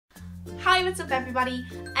Hi, what's up everybody?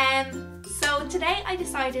 So today I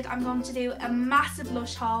decided I'm going to do a massive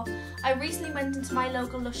Lush haul. I recently went into my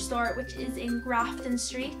local Lush store, which is in Grafton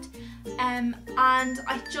Street, and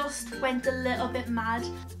I just went a little bit mad.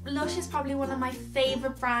 Lush is probably one of my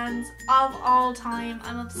favourite brands of all time.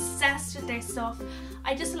 I'm obsessed with their stuff.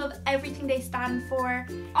 I just love everything they stand for.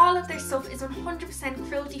 All of their stuff is 100%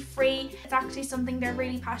 cruelty free. It's actually something they're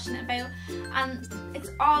really passionate about, and it's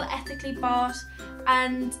all ethically bought,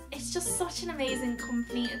 and it's just such an amazing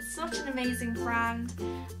company. It's such an amazing brand,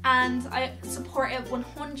 and I support it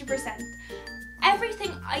 100%.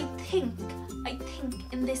 Everything I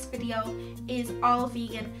think in this video is all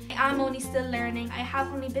vegan. I am only still learning. I have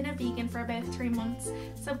only been a vegan for about 3 months,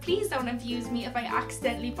 so please don't abuse me if I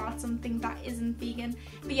accidentally bought something that isn't vegan.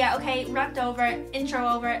 But yeah, okay, rant over, intro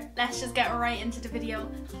over, let's just get right into the video.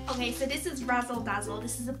 Okay, so this is Razzle Dazzle.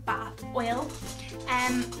 This is a bath oil.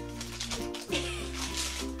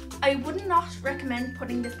 I would not recommend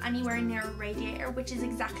putting this anywhere near a radiator, which is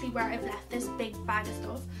exactly where I've left this big bag of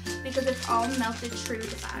stuff, because it's all melted through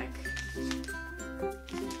the bag.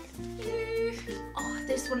 Oh,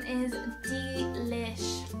 this one is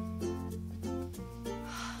delish.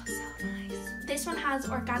 Oh, so nice. This one has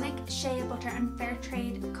organic shea butter and fair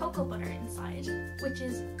trade cocoa butter inside, which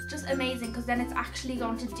is just amazing, because then it's actually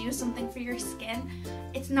going to do something for your skin.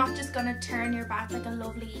 It's not just going to turn your bath like a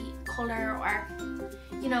lovely colour, or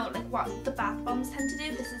you know, like what the bath bombs tend to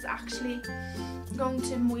do. This is actually going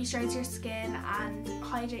to moisturise your skin and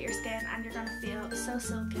hydrate your skin, and you're going to feel so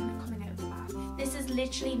silken coming out of the bath. This is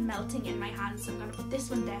literally melting in my hands, so I'm going to put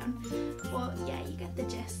this one down. But yeah, you get the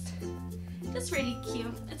gist. Just really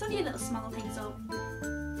cute. It's only a little small thing, so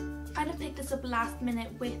I kind of picked this up last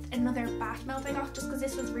minute with another bath melt I got, just because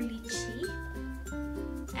this was really cheap.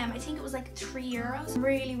 I think it was like €3. I'm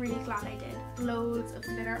really glad I did. Loads of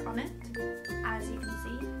glitter on it, as you can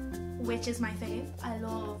see, which is my fave. I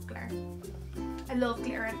love glitter. I love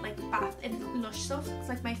glitter and like bath and Lush stuff. It's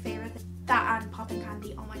like my favourite. That and popping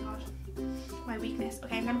candy, oh my god. My weakness.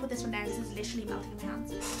 Okay, I'm gonna put this one down. This is literally melting in my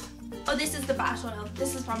hands. Oh, this is the bath oil.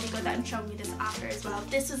 This is probably good that I'm showing you this after as well.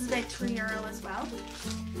 This was about €3 as well.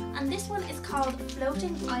 And this one is called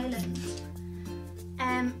Floating Island.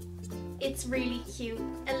 It's really cute.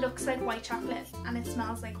 It looks like white chocolate and it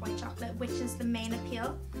smells like white chocolate, which is the main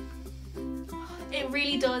appeal. It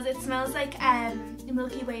really does. It smells like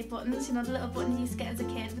Milky Way buttons, you know, the little buttons you used to get as a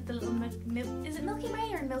kid with the little is it Milky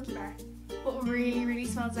Way or Milky Bar? But really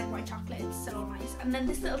smells like white chocolate. It's so nice. And then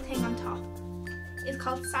this little thing on top is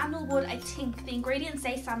called sandalwood. I think the ingredients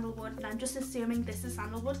say sandalwood, and I'm just assuming this is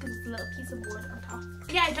sandalwood because it's a little piece of wood on top.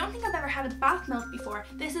 But yeah, I don't think I've ever had a bath melt before.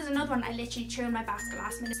 This is another one I literally threw in my basket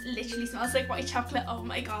last minute. It literally smells like white chocolate. Oh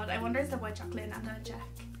my god, I wonder is there white chocolate in it? I'm gonna check.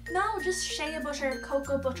 No, just shea butter,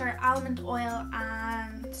 cocoa butter, almond oil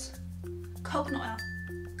and coconut oil.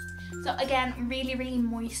 So again, really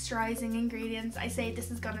moisturising ingredients. I say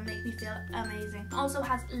this is gonna make me feel amazing. Also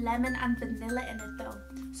has lemon and vanilla in it though.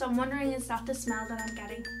 So I'm wondering, is that the smell that I'm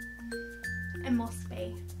getting? It must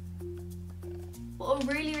be. But it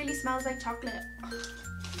really smells like chocolate.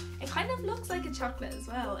 It kind of looks like a chocolate as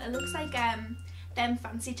well. It looks like them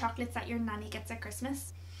fancy chocolates that your nanny gets at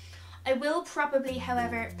Christmas. I will probably,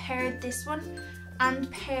 however, pair this one and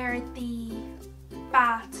pair the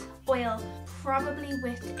bath oil probably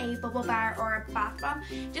with a bubble bar or a bath bomb,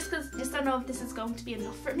 just because I just don't know if this is going to be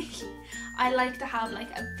enough for me. I like to have like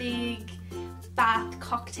a big bath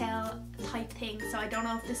cocktail type thing, so I don't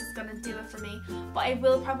know if this is going to do it for me, but I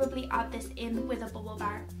will probably add this in with a bubble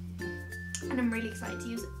bar, and I'm really excited to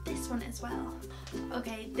use this one as well.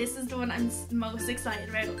 Okay, this is the one I'm most excited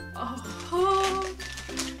about. Oh,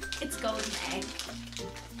 it's golden egg.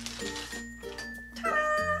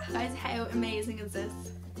 Ta-da! Guys, how amazing is this?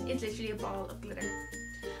 It's literally a ball of glitter.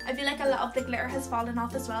 I feel like a lot of the glitter has fallen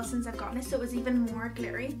off as well since I've gotten it, so it was even more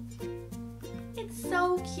glittery. It's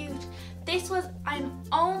so cute. This was, I'm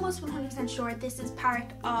almost 100% sure this is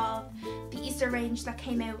part of the Easter range that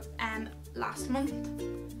came out last month.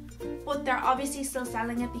 But they're obviously still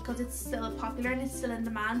selling it because it's still popular and it's still in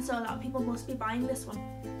demand, so a lot of people must be buying this one.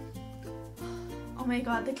 Oh my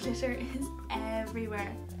god, the glitter is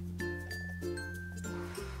everywhere.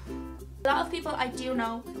 A lot of people I do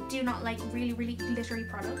know do not like really glittery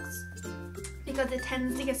products because it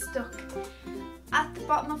tends to get stuck at the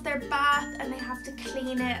bottom of their bath and they have to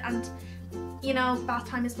clean it, and you know, bath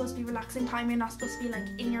time is supposed to be relaxing time. You're not supposed to be like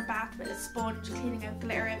in your bath with a sponge cleaning out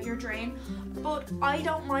glitter out your drain. But I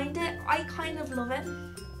don't mind it. I kind of love it.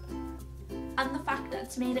 and the fact that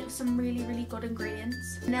it's made it with some really good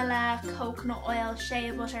ingredients. Vanilla, coconut oil,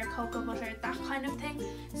 shea butter, cocoa butter, that kind of thing.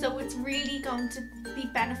 So it's really going to be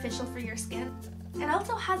beneficial for your skin. It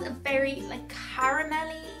also has a very like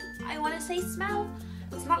caramelly, I want to say, smell.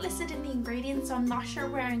 It's not listed in the ingredients, so I'm not sure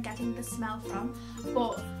where I'm getting the smell from,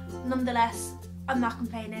 but nonetheless, I'm not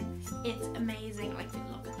complaining. It's amazing. Like,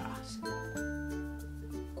 look at that.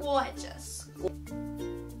 Gorgeous.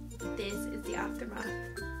 This is the aftermath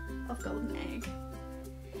of Golden Egg.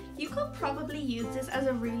 You could probably use this as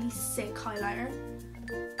a really sick highlighter.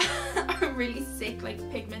 A really sick like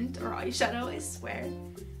pigment or eyeshadow, I swear.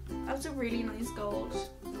 That's a really nice gold.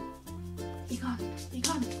 Be gone, be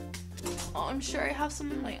gone. Oh, I'm sure I have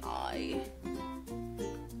some in my eye.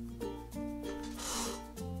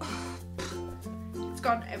 It's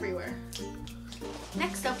gone everywhere.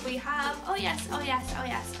 Next up we have, oh yes, oh yes, oh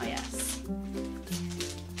yes, oh yes.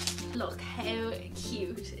 Look, how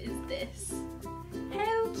cute is this?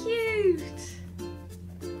 How cute!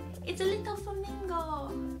 It's a little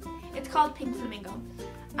flamingo. It's called Pink Flamingo.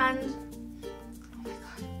 And, oh my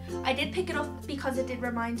god. I did pick it up because it did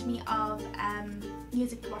remind me of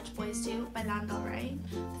Music to Watch Boys Do by Lana Del Rey.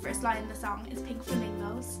 The first line in the song is Pink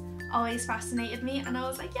Flamingos. Always fascinated me, and I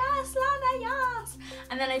was like, yes, Lana, yes!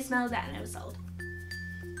 And then I smelled it and it was sold.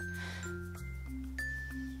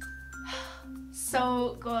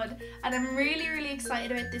 So good, and I'm really, really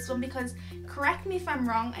excited about this one because, correct me if I'm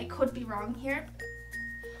wrong, I could be wrong here,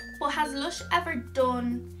 but has Lush ever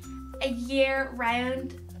done a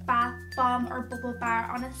year-round bath bomb or bubble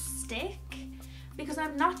bar on a stick? Because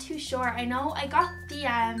I'm not too sure. I know I got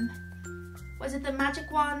the was it the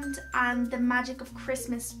magic wand and the magic of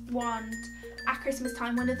Christmas wand at Christmas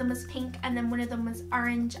time. One of them was pink and then one of them was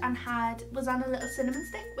orange and was on a little cinnamon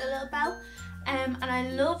stick with a little bell. And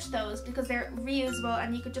I loved those because they're reusable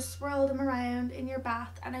and you could just swirl them around in your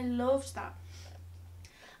bath, and I loved that.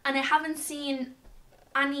 And I haven't seen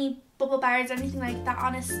any bubble bars or anything like that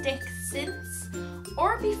on a stick since,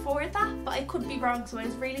 or before that, but I could be wrong, so I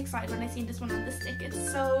was really excited when I seen this one on the stick.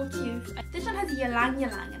 It's so cute. This one has ylang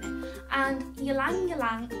ylang in it, and ylang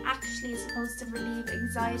ylang actually is supposed to relieve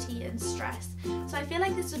anxiety and stress, so I feel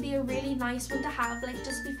like this would be a really nice one to have like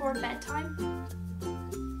just before bedtime,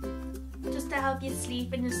 just to help you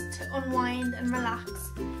sleep and just to unwind and relax.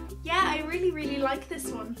 Yeah, I really, really like this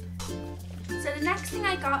one. So the next thing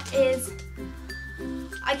I got is,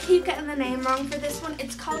 I keep getting the name wrong for this one.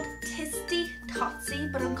 It's called Titsy Topsy,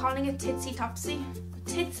 but I'm calling it Titsy Topsy.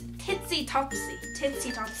 Titsy Topsy.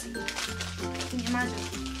 Titsy Topsy. Can you imagine?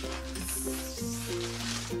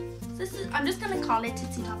 I'm just gonna call it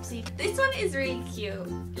Titsy Topsy. This one is really cute.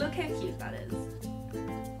 Look how cute that is.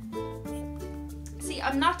 See,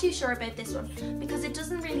 I'm not too sure about this one because it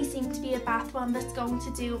doesn't really seem to be a bath bomb that's going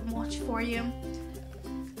to do much for you.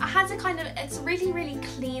 It has a kind of, it's a really, really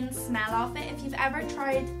clean smell of it. If you've ever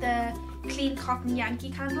tried the Clean Cotton Yankee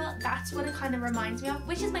candle, that's what it kind of reminds me of,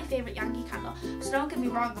 which is my favourite Yankee candle. So don't get me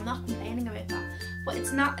wrong, I'm not complaining about that. But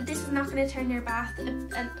it's not, this is not going to turn your bath in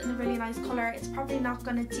a really nice colour. It's probably not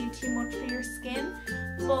going to do too much for your skin.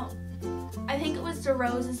 But I think it was the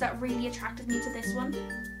roses that really attracted me to this one.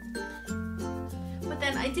 But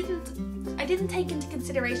then I didn't take into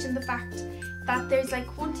consideration the fact that there's like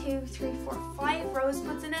 1, 2, 3, 4, 5 rose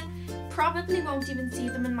buds in it. Probably won't even see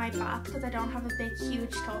them in my bath because I don't have a big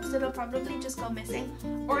huge tub, so they'll probably just go missing,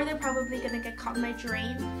 or they're probably going to get caught in my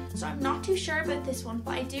drain. So I'm not too sure about this one,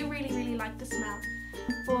 but I do really, really like the smell.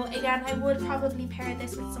 But again, I would probably pair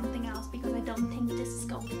this with something else because I don't think this is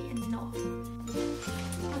going to be enough.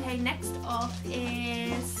 Okay, next up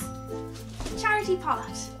is Charity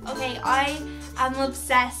Pot. Okay, I am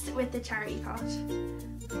obsessed with the Charity Pot.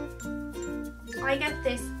 I get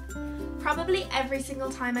this probably every single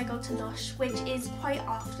time I go to Lush, which is quite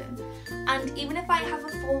often. And even if I have a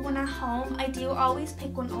full one at home, I do always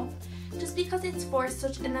pick one up just because it's for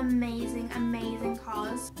such an amazing, amazing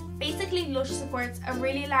cause. Basically, Lush supports a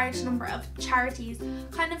really large number of charities,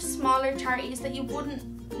 kind of smaller charities that you wouldn't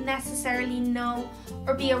necessarily know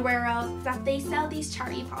or be aware of, that they sell these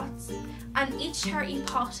charity pots. And each charity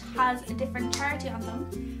pot has a different charity on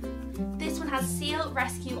them. This one has Seal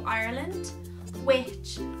Rescue Ireland,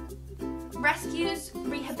 which rescues,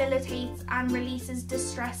 rehabilitates and releases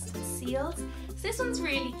distressed seals. So this one's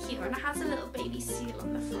really cute and it has a little baby seal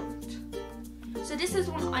on the front. So this is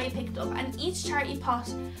one I picked up, and each charity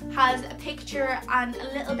pot has a picture and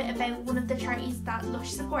a little bit about one of the charities that Lush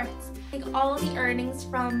supports. Like all the earnings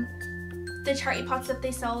from the charity pots that they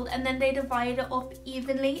sold, and then they divide it up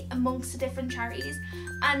evenly amongst the different charities.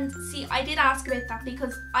 And see, I did ask about that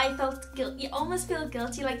because I felt guilty. You almost feel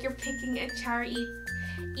guilty like you're picking a charity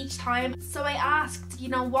each time. So I asked, you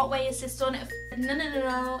know, what way is this done?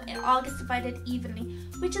 No, it all gets divided evenly,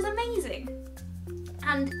 which is amazing.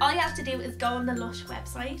 And all you have to do is go on the Lush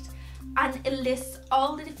website and it lists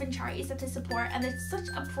all the different charities that they support, and it's such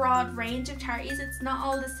a broad range of charities. It's not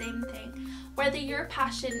all the same thing. Whether your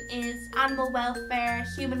passion is animal welfare,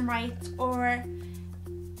 human rights, or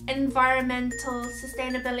environmental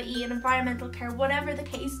sustainability and environmental care, whatever the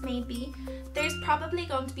case may be, there's probably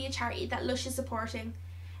going to be a charity that Lush is supporting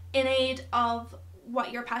in aid of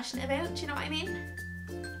what you're passionate about. Do you know what I mean?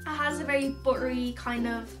 It has a very buttery kind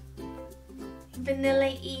of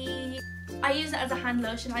vanilla-y. I use it as a hand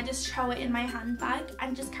lotion. I just throw it in my handbag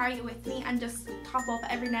and just carry it with me and just top up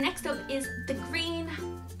every now. Next up is the green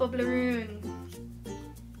bubbleroon.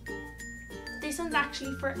 This one's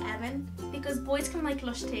actually for Evan because boys can like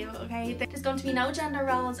Lush too, okay? There's going to be no gender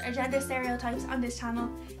roles or gender stereotypes on this channel.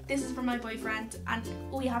 This is for my boyfriend and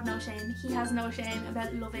we have no shame. He has no shame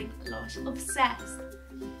about loving Lush. Obsessed.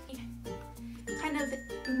 Kind of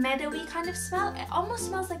meadowy kind of smell. It almost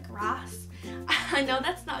smells like grass. I know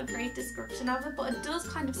that's not a great description of it, but it does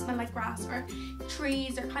kind of smell like grass or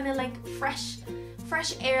trees or kind of like fresh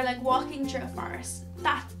air, like walking through a forest.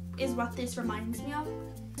 That is what this reminds me of.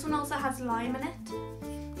 This one also has lime in it.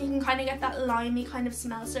 You can kind of get that limey kind of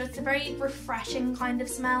smell, so it's a very refreshing kind of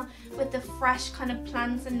smell with the fresh kind of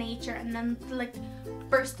plants and nature, and then the, like,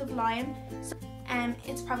 burst of lime. So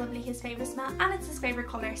it's probably his favourite smell and it's his favourite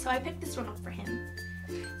colour, so I picked this one up for him.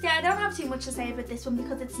 So yeah, I don't have too much to say about this one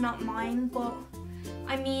because it's not mine, but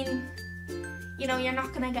I mean, you know, you're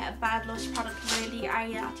not going to get a bad Lush product really, are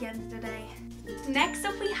you, at the end of the day? Next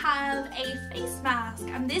up we have a face mask,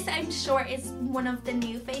 and this I'm sure is one of the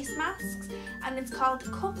new face masks, and it's called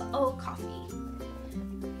Cup O Coffee,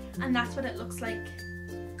 and that's what it looks like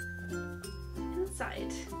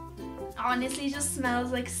inside. Honestly, just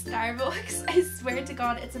smells like Starbucks. I swear to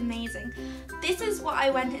God, it's amazing. This is what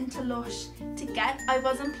I went into Lush to get. I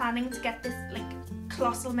wasn't planning to get this like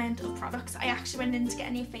colossal amount of products. I actually went in to get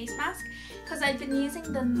a new face mask because I've been using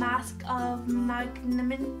the Mask of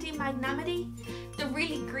Magnanimity, the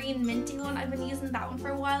really green minty one. I've been using that one for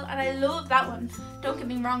a while and I love that one, don't get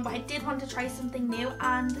me wrong, but I did want to try something new,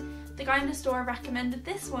 and the guy in the store recommended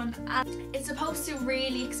this one, and it's supposed to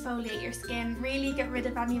really exfoliate your skin, really get rid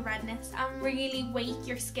of any redness and really wake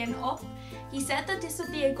your skin up. He said that this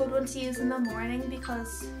would be a good one to use in the morning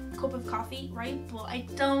because cup of coffee, right? But I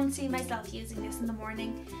don't see myself using this in the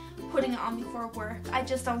morning, putting it on before work. I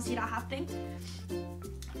just don't see that happening.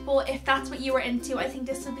 But if that's what you were into, I think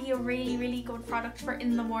this would be a really, really good product for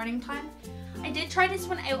in the morning time. I did try this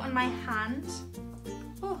one out on my hand.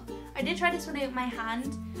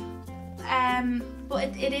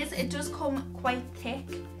 But it does come quite thick.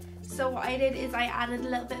 So what I did is I added a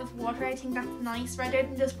little bit of water. I think that's nice, rather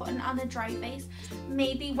than just putting it on a dry face.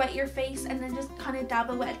 Maybe wet your face and then just kind of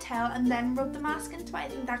dabble with a towel and then rub the mask into it. I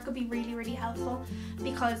think that could be really, really helpful,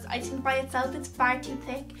 because I think by itself it's far too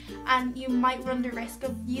thick and you might run the risk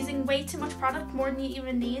of using way too much product, more than you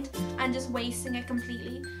even need, and just wasting it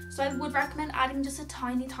completely. So I would recommend adding just a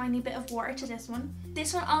tiny bit of water to this one.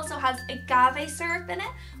 This one also has agave syrup in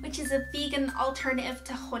it, which is a vegan alternative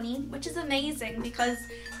to honey, which is amazing because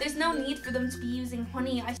there's no need for them to be using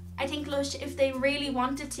honey. I think Lush, if they really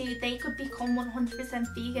wanted to, they could become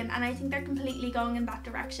 100% vegan, and I think they're completely going in that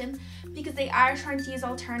direction because they are trying to use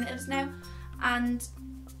alternatives now, and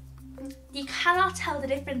you cannot tell the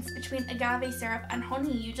difference between agave syrup and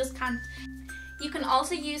honey. You just can't. You can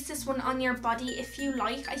also use this one on your body if you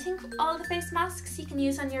like. I think all the face masks you can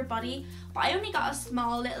use on your body, but I only got a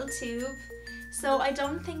small little tube, so I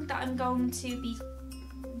don't think that I'm going to be,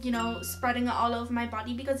 you know, spreading it all over my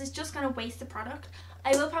body because it's just going to waste the product.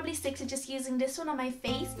 I will probably stick to just using this one on my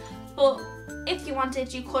face, but if you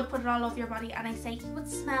wanted, you could put it all over your body, and I say you would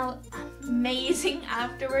smell amazing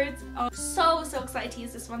afterwards. Oh, so excited to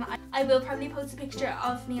use this one. I will probably post a picture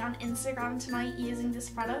of me on Instagram tonight using this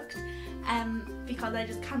product, because I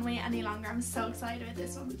just can't wait any longer. I'm so excited with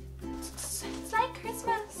this one. It's like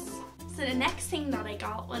Christmas. So the next thing that I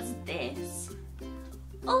got was this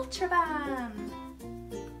Ultra Balm.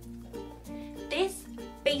 This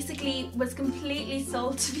basically was completely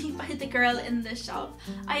sold to me by the girl in the shop.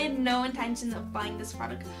 I had no intention of buying this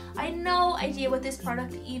product. I had no idea what this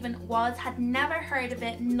product even was, had never heard of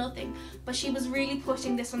it, nothing. But she was really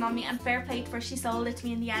pushing this one on me, and fair play to her, she sold it to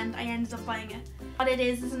me in the end. I ended up buying it. What it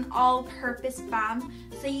is an all-purpose balm,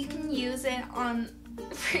 so you can use it on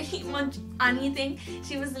pretty much anything.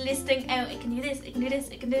 She was listing out, it can do this, it can do this,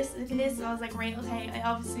 it can do this, it can do this. So I was like, right, okay, I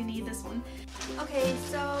obviously need this one. Okay,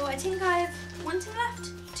 so I think I have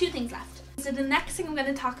two things left. So the next thing I'm going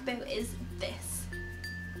to talk about is this.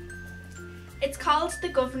 It's called the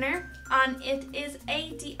Governor, and it is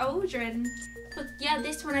a deodorant. But yeah,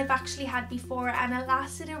 this one I've actually had before, and it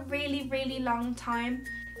lasted a really long time.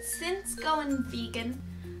 Since going vegan,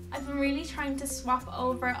 I've been really trying to swap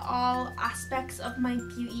over all aspects of my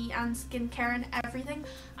beauty and skincare and everything.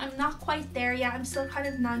 I'm not quite there yet. I'm still kind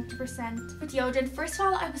of 90% with deodorant. First of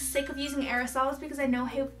all, I was sick of using aerosols because I know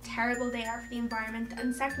how terrible they are for the environment.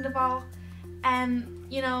 And second of all,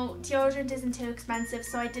 you know, deodorant isn't too expensive,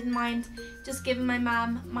 so I didn't mind just giving my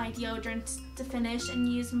mum my deodorant to finish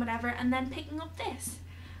and use and whatever, and then picking up this.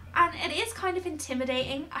 And it is kind of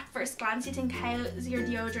intimidating at first glance. You think, how's your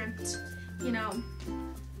deodorant, you know,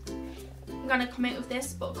 gonna come out with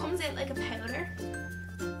this? But it comes out like a powder,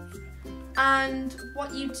 and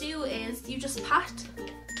what you do is you just pat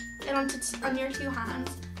it on your two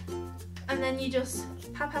hands, and then you just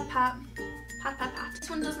pat pat pat pat pat pat. This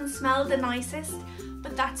one doesn't smell the nicest,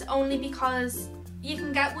 but that's only because you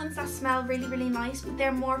can get ones that smell really, really nice, but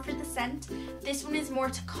they're more for the scent. This one is more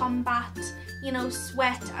to combat, you know,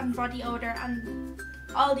 sweat and body odor and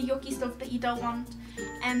all the yucky stuff that you don't want.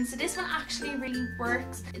 So this one actually really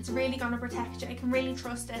works. It's really gonna protect you. I can really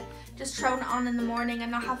trust it. Just throwing it on in the morning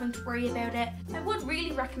and not having to worry about it. I would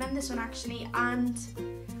really recommend this one actually, and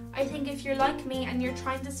I think if you're like me and you're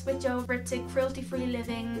trying to switch over to cruelty-free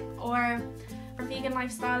living or vegan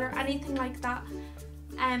lifestyle or anything like that,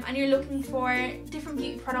 and you're looking for different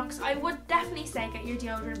beauty products, I would definitely say get your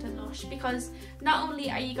deodorant at Lush, because not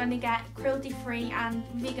only are you going to get cruelty-free and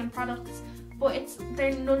vegan products, but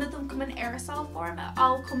none of them come in aerosol form. It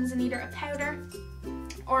all comes in either a powder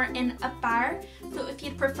or in a bar. So if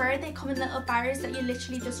you'd prefer, they come in little bars that you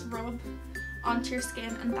literally just rub onto your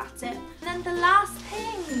skin, and that's it. And then the last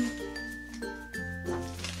thing,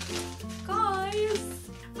 guys,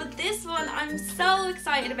 but this one I'm so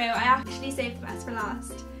excited about. I actually saved the best for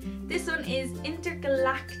last. This one is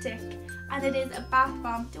Intergalactic, and it is a bath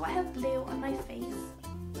bomb. Do I have blue on my face?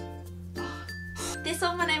 This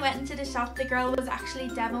one, when I went into the shop, the girl was actually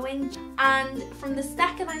demoing, and from the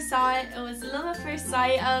second I saw it, it was love at first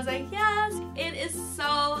sight. I was like, yes, it is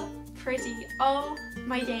so pretty. Oh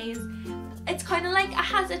my days. It's kind of like, it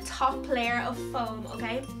has a top layer of foam,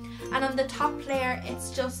 okay? And on the top layer,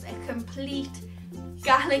 it's just a complete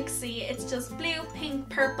galaxy. It's just blue, pink,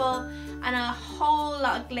 purple, and a whole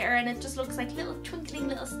lot of glitter, and it just looks like little twinkling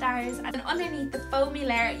little stars. And underneath the foamy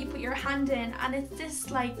layer, you put your hand in, and it's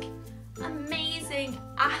this like amazing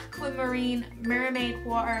aquamarine mermaid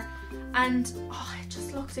water, and oh, it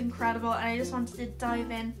just looks incredible, and I just wanted to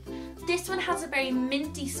dive in. This one has a very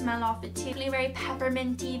minty smell off it too, very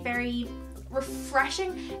pepperminty, very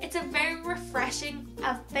refreshing. It's a very refreshing,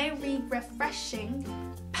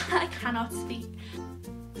 I cannot speak.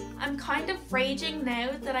 I'm kind of raging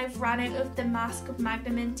now that I've run out of the mask of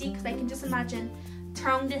Magna Minty, because I can just imagine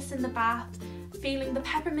throwing this in the bath, feeling the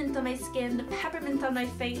peppermint on my skin, the peppermint on my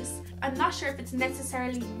face. I'm not sure if it's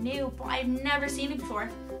necessarily new, but I've never seen it before.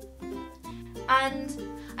 And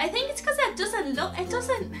I think it's because it doesn't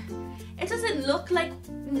look like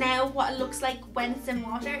now what it looks like when it's in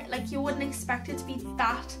water. Like, you wouldn't expect it to be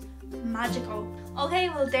that magical. Okay,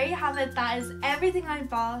 well there you have it. That is everything I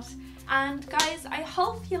bought. And guys, I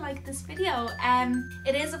hope you liked this video.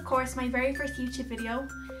 It is of course my very first YouTube video.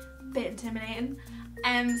 Bit intimidating.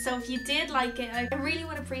 So if you did like it, I really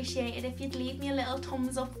would appreciate it if you'd leave me a little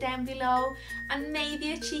thumbs up down below, and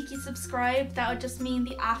maybe a cheeky subscribe. That would just mean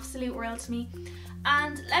the absolute world to me.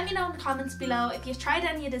 And let me know in the comments below if you've tried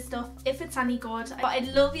any of this stuff, if it's any good. But I'd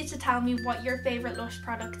love you to tell me what your favourite Lush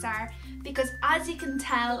products are, because as you can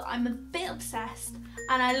tell, I'm a bit obsessed,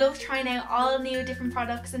 and I love trying out all new different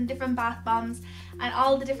products and different bath bombs and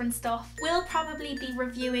all the different stuff. We'll probably be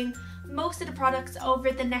reviewing most of the products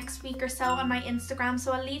over the next week or so on my Instagram,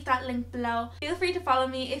 so I'll leave that link below. Feel free to follow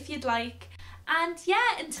me if you'd like. And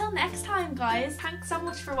yeah, until next time guys, thanks so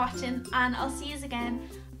much for watching, and I'll see you again.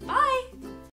 Bye!